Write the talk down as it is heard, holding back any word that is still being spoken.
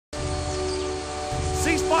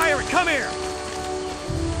Cease fire and come here!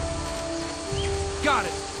 Got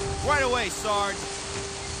it! Right away, Sarge!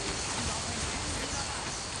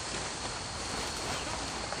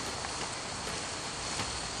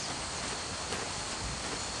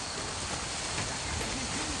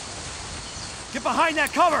 Get behind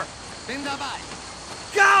that cover! Bin dabei.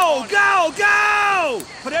 Go! Go! Go!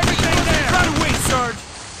 Put everything there! Right away, Sarge!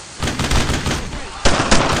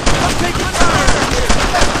 I'm taking fire!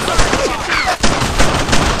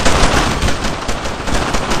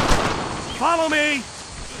 Follow me!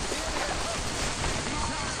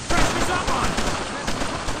 Pressure's up on it!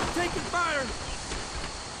 Taking fire!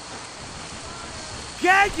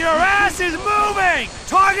 Get your asses moving!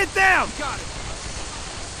 Target them! Got it!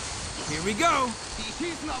 Here we go! Die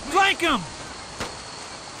schießen auf mich. Flank him!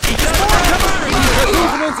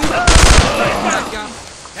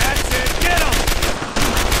 That's it! Get them!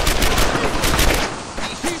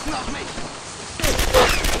 Die schießen auf mich.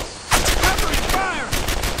 Covering fire!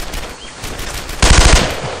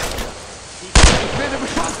 Ich werde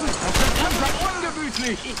beschossen. Das wird langsam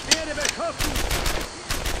ungemütlich. Ich werde beschossen!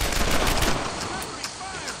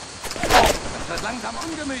 Das wird langsam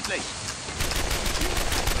ungemütlich.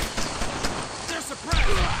 They're suppressed!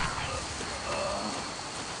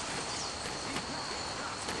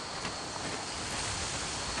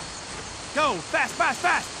 Go! Fast, fast,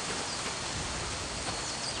 fast!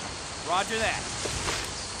 Roger that.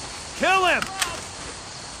 Kill him!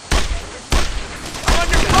 I'm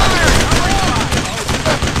under fire!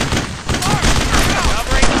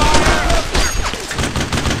 Covering fire!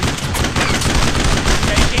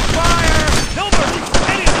 Taking fire! Hilbert!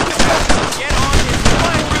 Idiot! Get on his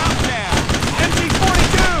flying round now!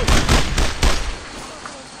 MG-42!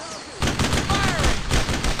 Firing!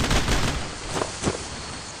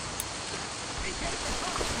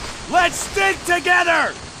 Let's stick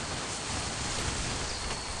together!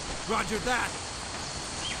 Roger that.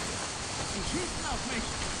 Die schießen auf mich.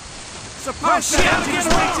 Suppress Oh, the shit,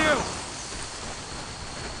 MG-22!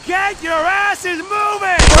 Get your asses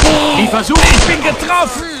moving! Die Versuche, ich bin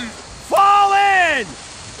getroffen! Fall in!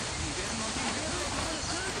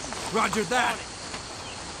 Roger that.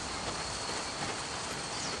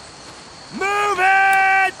 Move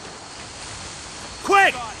it!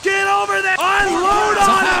 Quick! Get over there! Unload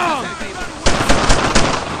on them!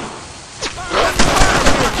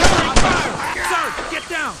 Sir, get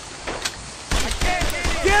down!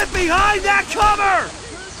 Get behind that cover!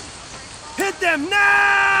 Hit them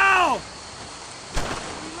now!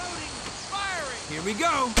 Here we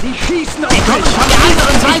go! Die schießen auf mich! Von der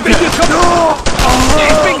anderen Seite!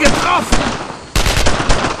 Ich bin getroffen!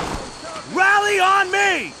 Rally on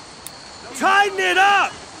me! Tighten it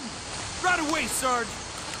up! Right away, Sarge!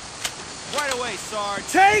 Right away, Sarge!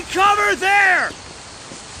 Take cover there!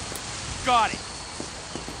 Got it!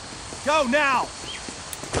 Go now!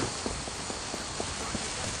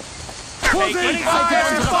 Taking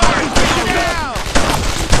fire! fire! Fire!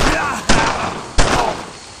 Down!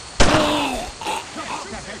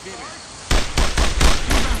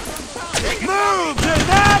 Move to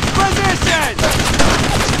that position!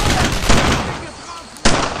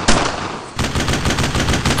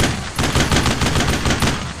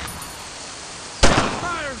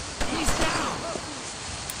 Fire! He's down!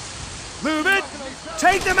 Move it!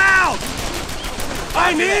 Take them out!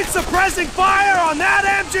 I need suppressing fire on that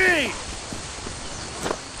MG!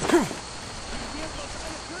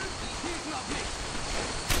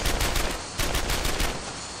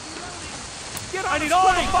 Get I on need his all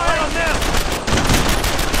the flank! fire on them!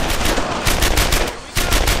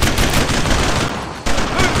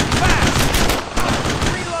 Move fast!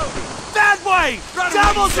 Reloading! That way!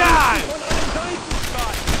 Double time!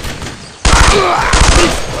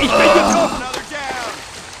 Ich bin getroffen! Another down!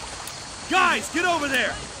 Guys, get over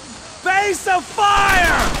there! Base of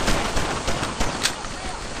fire!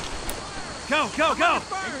 Go, go, go!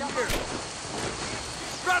 Fire here!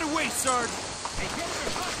 Right away, Sarge!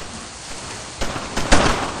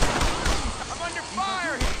 I'm under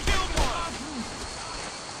fire! He killed one!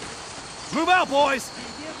 Move out, boys!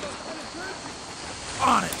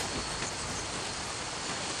 On it!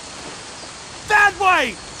 That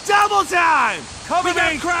way! Double time! Cover We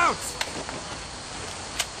that got Krauts!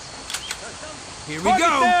 Here we Target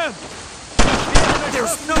go! them!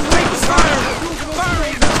 There's no wings! Fire!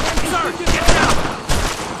 Fire! Sarge, get down!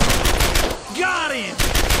 Got him!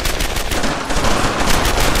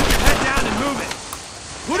 Head down and move it!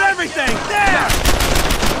 Put everything there!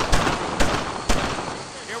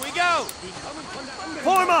 Here we go!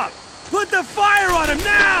 Form up! Put the fire on him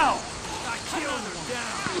now! I killed him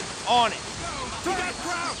down! On it! To that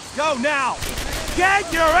Krauts! Go now!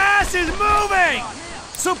 Get your asses moving!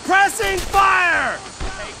 Suppressing fire!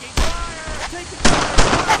 Taking fire! Taking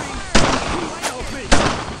fire! Help me!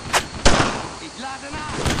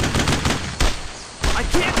 I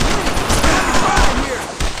can't hit it! Fire here!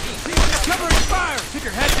 Covering fire! Keep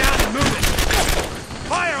your head down and move it.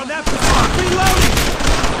 Fire on that position! Reloading!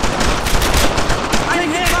 I'm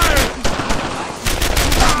hit! Fire!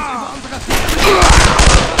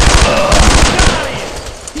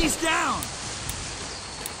 He's down!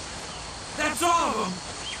 That's all of them!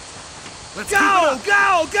 Let's keep it Go! up.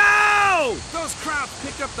 Go! Go! Those crowds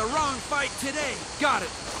picked up the wrong fight today. Got it.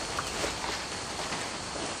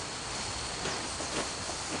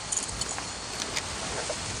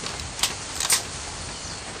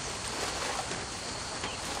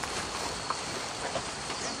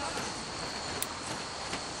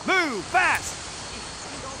 Move fast!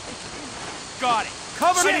 Got it.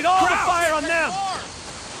 Cover Shit, need all the crowds. fire on them.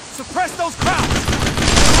 Suppress those crowds.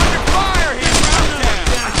 Under fire here,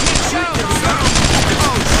 I can't shoot them.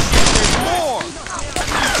 Oh shit, there's more!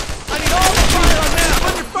 I need all the fire on them.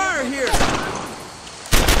 Under fire here.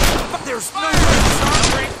 There's no way, Sarge.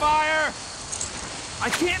 Bring fire! I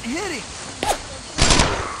can't hit him.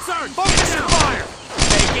 Sarge, Focus get your down. fire.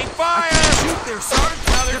 Taking fire! Shoot there, Sarge.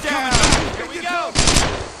 Now they're They're down! coming back. Here we go!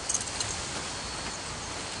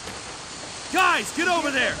 Guys, get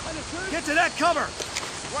over there. Get to that cover.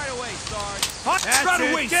 Right away, Sarge! That's Right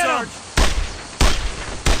it. away, Get 'em. Sarge.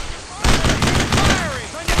 Firing!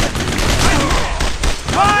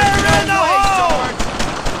 Fire in the hole! Sarge!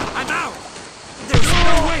 I'm out. There's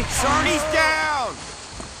no way, Sarge. He's down!